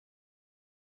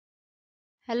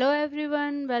Hello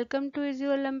everyone, welcome to Easy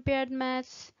Olympiad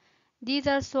Maths. These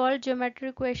are solved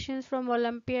geometry questions from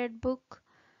Olympiad book.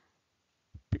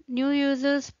 New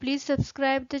users, please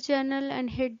subscribe the channel and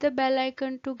hit the bell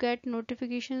icon to get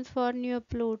notifications for new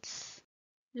uploads.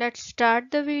 Let's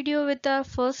start the video with our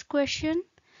first question.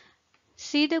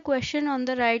 See the question on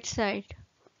the right side.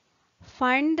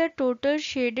 Find the total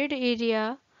shaded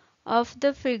area of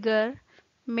the figure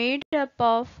made up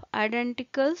of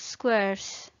identical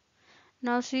squares.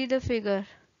 Now see the figure.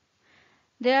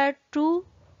 There are two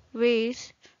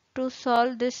ways to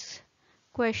solve this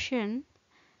question,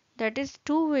 that is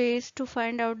two ways to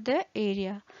find out the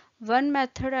area. One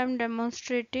method I am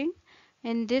demonstrating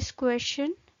in this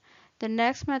question, the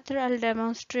next method I will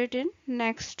demonstrate in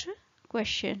next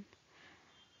question.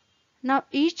 Now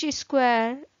each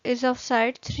square is of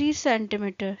side 3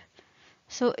 cm.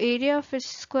 So area of a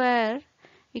square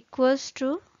equals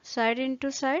to side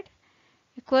into side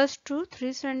equals to 3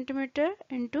 cm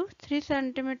into 3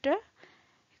 cm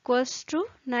equals to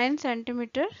 9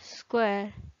 cm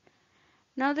square.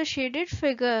 Now the shaded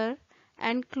figure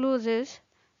encloses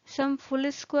some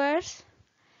full squares,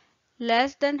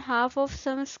 less than half of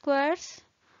some squares,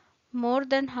 more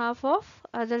than half of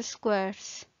other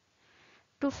squares.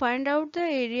 To find out the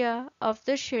area of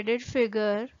the shaded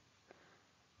figure,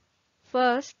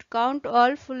 first count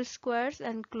all full squares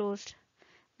enclosed,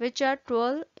 which are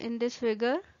 12 in this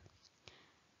figure.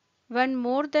 When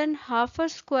more than half a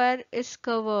square is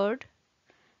covered,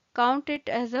 count it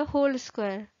as a whole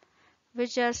square,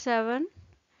 which are 7.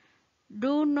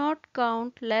 Do not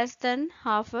count less than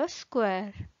half a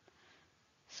square.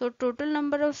 So total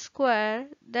number of square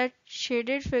that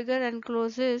shaded figure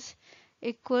encloses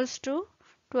equals to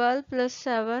 12 plus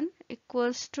 7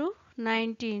 equals to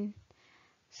 19.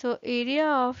 So area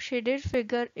of shaded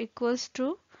figure equals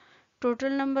to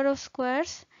total number of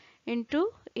squares into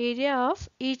area of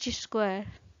each square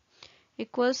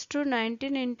equals to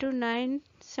 19 into 9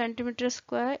 centimeter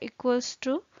square equals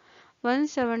to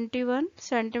 171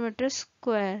 centimeter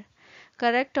square.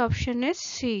 Correct option is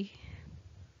C.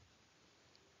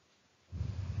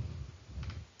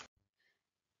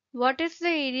 What is the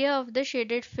area of the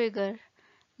shaded figure?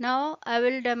 Now I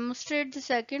will demonstrate the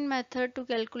second method to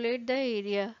calculate the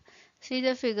area. See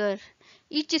the figure.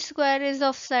 Each square is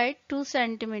of side 2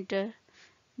 cm.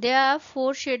 There are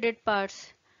 4 shaded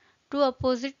parts. Two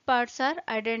opposite parts are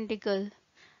identical.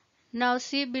 Now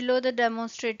see below the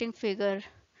demonstrating figure.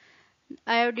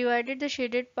 I have divided the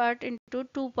shaded part into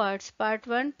two parts, part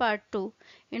 1, part 2.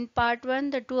 In part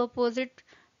 1, the two opposite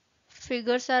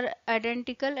figures are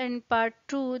identical, and in part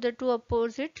 2, the two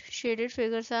opposite shaded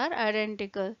figures are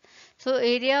identical. So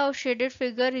area of shaded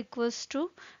figure equals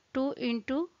to 2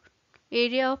 into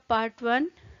area of part 1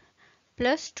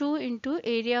 plus 2 into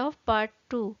area of part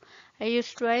 2. I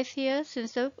use twice here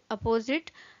since the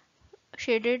opposite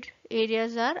shaded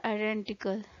areas are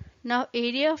identical. Now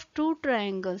area of two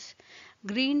triangles,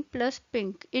 green plus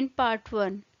pink, in part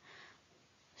 1.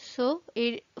 So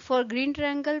for green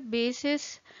triangle, base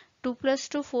is 2 plus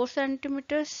 2 4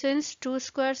 centimeters, since two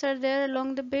squares are there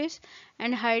along the base,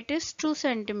 and height is 2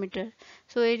 centimeters.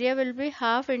 So area will be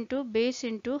half into base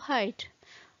into height,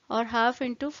 or half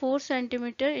into 4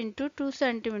 centimeter into 2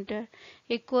 centimeter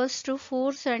equals to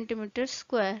 4 centimeter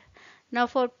square. Now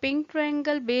for pink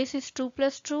triangle, base is 2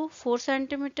 plus 2 4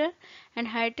 centimeter and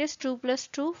height is 2 plus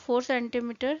 2 4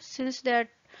 centimeter, since there are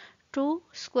two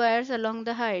squares along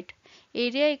the height.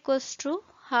 Area equals to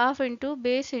half into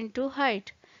base into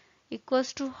height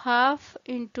equals to half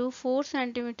into 4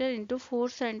 centimeter into 4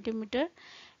 centimeter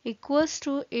equals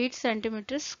to 8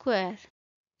 centimeter square.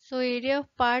 So area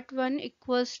of part 1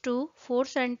 equals to 4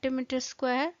 centimeter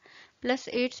square plus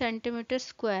 8 centimeter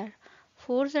square.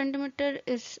 4 centimeter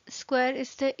square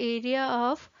is the area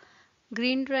of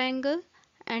green triangle,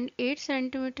 and 8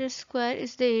 centimeter square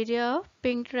is the area of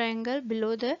pink triangle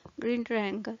below the green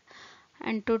triangle,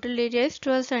 and total area is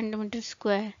 12 centimeter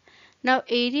square. Now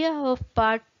area of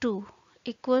part 2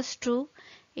 equals to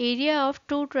area of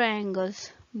two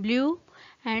triangles, blue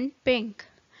and pink.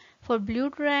 For blue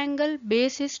triangle,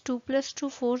 base is 2 plus 2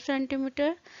 4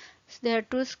 centimeter. There are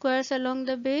two squares along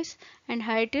the base and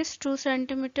height is 2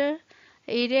 centimeter.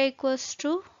 Area equals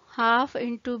to half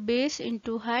into base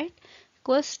into height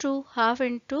equals to half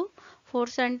into 4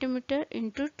 centimeter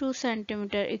into 2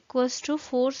 centimeter equals to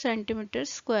 4 centimeter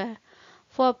square.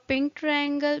 For pink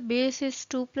triangle, base is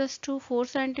 2 plus 2 4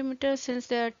 centimeter, since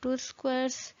there are two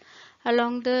squares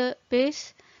along the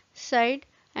base side,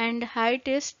 and height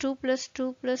is 2 plus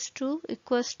 2 plus 2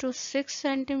 equals to 6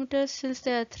 centimeters, since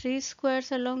there are three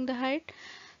squares along the height.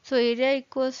 So area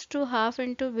equals to half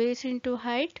into base into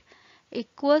height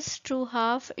equals to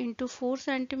half into 4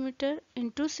 centimeter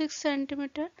into 6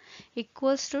 centimeter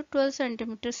equals to 12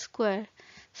 centimeter square.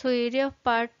 So area of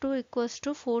part 2 equals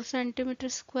to 4 centimeter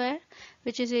square,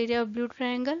 which is area of blue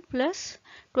triangle, plus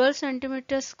 12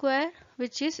 centimeter square,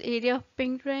 which is area of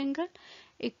pink triangle,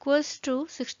 equals to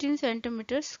 16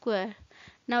 centimeter square.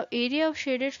 Now area of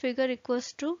shaded figure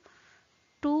equals to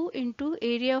 2 into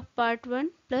area of part 1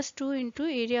 plus 2 into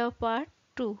area of part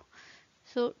 2.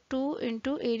 So 2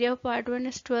 into area of part 1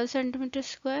 is 12 centimeter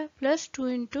square plus 2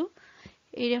 into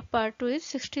area of part 2 is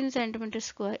 16 centimeter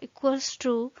square equals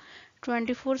to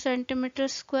 24 centimeter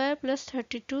square plus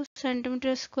 32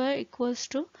 centimeter square equals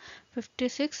to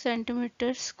 56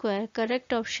 centimeter square.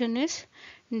 Correct option is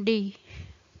D.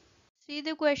 See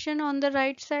the question on the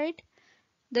right side.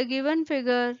 The given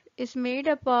figure is made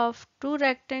up of two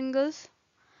rectangles.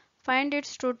 Find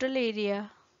its total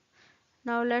area.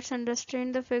 Now let's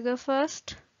understand the figure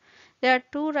first. There are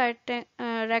two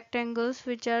rectangles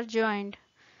which are joined.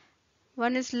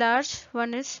 One is large,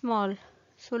 one is small.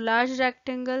 So large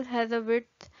rectangle has a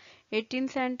width 18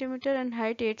 centimeter and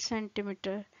height 8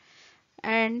 centimeter.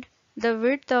 And the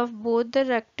width of both the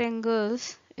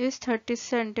rectangles is 30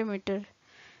 centimeter.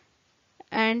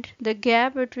 And the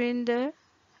gap between the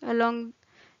along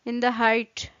in the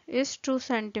height is 2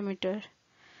 centimeter.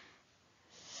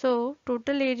 So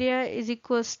total area is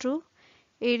equals to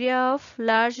area of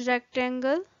large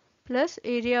rectangle plus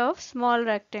area of small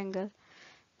rectangle.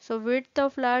 So width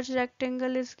of large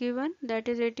rectangle is given, that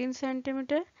is 18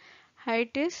 centimeter.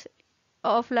 Height is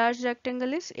of large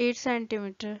rectangle is 8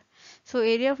 centimeter. So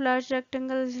area of large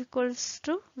rectangle is equals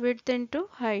to width into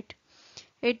height.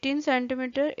 18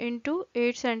 centimeter into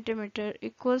 8 centimeter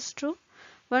equals to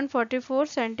 144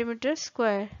 centimeter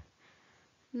square.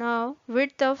 Now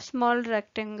width of small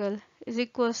rectangle is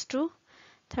equals to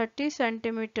 30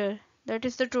 centimeter. That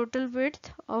is the total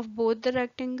width of both the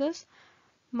rectangles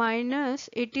minus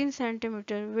 18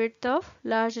 centimeter width of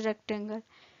large rectangle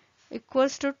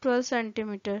equals to 12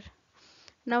 centimeter.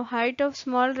 Now height of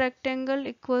small rectangle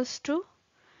equals to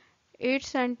 8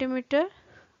 centimeter,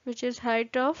 which is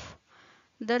height of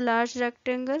the large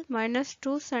rectangle, minus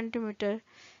 2 centimeter.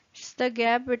 It's the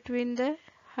gap between the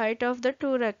height of the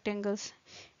two rectangles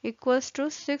equals to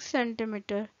 6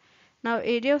 centimeter. Now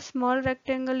area of small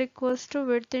rectangle equals to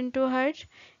width into height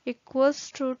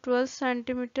equals to 12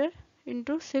 centimeter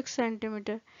into 6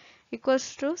 centimeter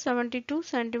equals to 72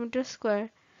 centimeter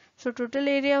square. So total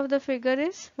area of the figure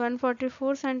is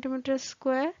 144 centimeter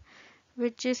square,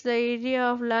 which is the area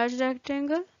of large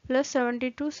rectangle, plus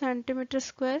 72 centimeter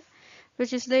square,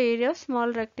 which is the area of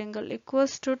small rectangle,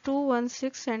 equals to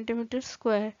 216 centimeter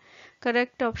square.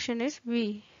 Correct option is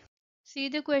B. See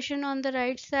the question on the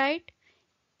right side.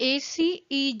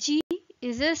 ACEG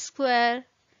is a square.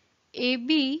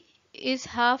 AB is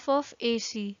half of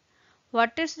AC.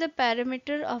 What is the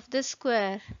perimeter of the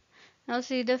square? Now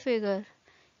see the figure.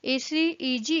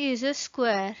 ACEG is a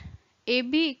square.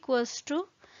 AB equals to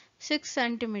 6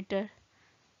 centimeter.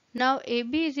 Now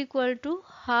AB is equal to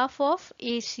half of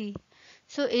AC.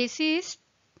 So AC is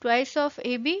twice of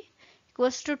AB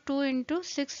equals to 2 into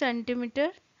 6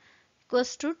 centimeter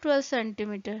equals to 12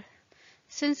 centimeter.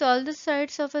 Since all the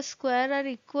sides of a square are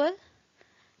equal,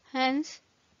 hence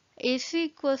AC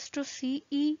equals to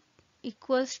CE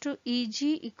equals to EG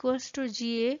equals to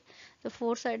GA, the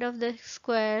four sides of the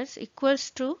squares equals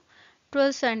to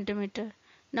 12 centimeter.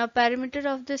 Now perimeter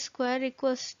of the square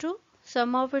equals to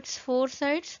sum of its four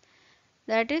sides,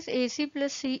 that is AC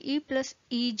plus CE plus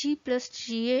EG plus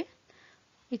GA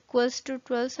equals to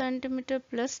 12 centimeter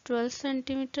plus 12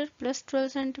 centimeter plus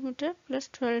 12 centimeter plus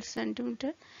 12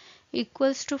 centimeter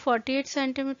equals to 48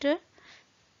 centimeter.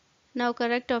 Now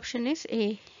correct option is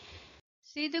A.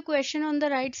 See the question on the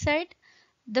right side.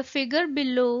 The figure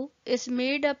below is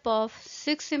made up of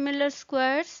 6 similar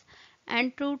squares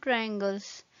and 2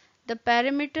 triangles. The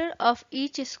perimeter of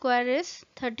each square is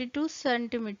 32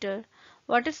 centimeter.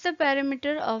 What is the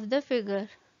perimeter of the figure?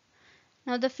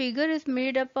 Now the figure is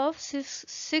made up of 6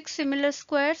 similar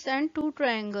squares and 2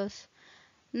 triangles.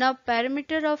 Now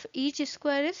perimeter of each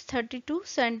square is 32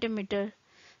 centimeter.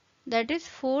 That is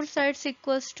 4 sides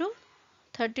equals to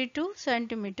 32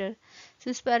 centimeter.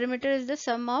 Since perimeter is the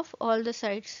sum of all the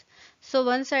sides. So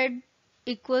one side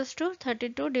equals to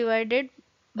 32 divided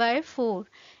by 4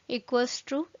 equals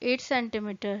to 8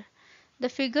 centimeter. The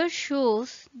figure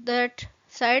shows that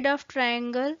side of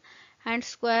triangle and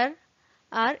square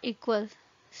are equal.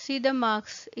 See the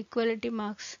marks, equality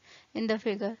marks in the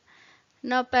figure.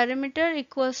 Now perimeter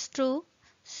equals to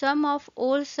sum of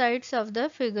all sides of the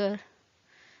figure.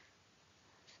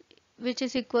 which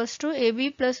is equals to AB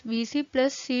plus BC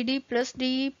plus CD plus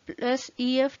DE plus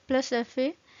EF plus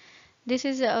FA. This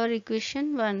is our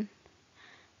equation 1.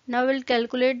 Now we'll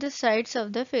calculate the sides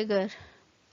of the figure.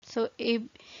 So AB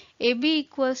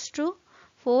equals to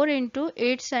 4 into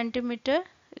 8 centimeter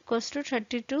equals to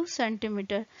 32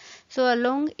 centimeter. So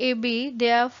along AB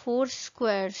there are 4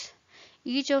 squares,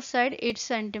 each of side 8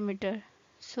 centimeter.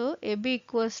 So AB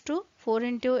equals to 4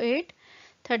 into 8,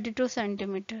 32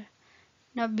 centimeter.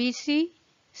 Now BC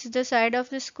is the side of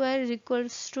the square is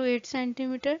equals to 8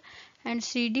 centimeter, and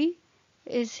CD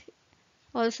is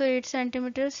also 8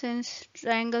 centimeters since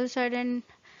triangle side and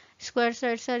square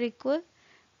sides are equal.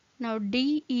 Now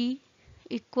DE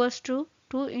equals to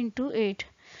 2 into 8.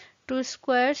 2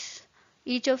 squares,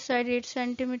 each of side 8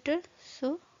 centimeter.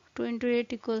 So 2 into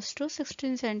 8 equals to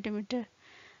 16 centimeter.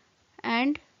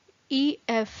 And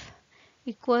EF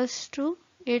equals to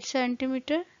 8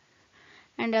 centimeter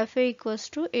and FA equals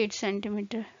to 8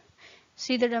 centimeter.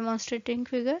 See the demonstrating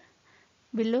figure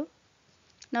below.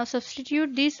 Now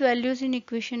substitute these values in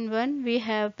equation 1. We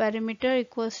have perimeter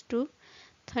equals to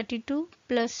 32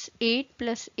 plus 8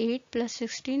 plus 8 plus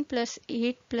 16 plus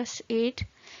 8 plus 8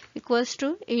 equals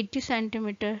to 80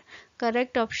 centimeter.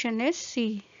 Correct option is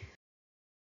C.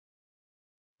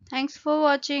 Thanks for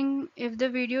watching. If the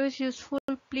video is useful,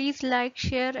 please like,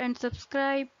 share and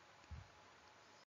subscribe.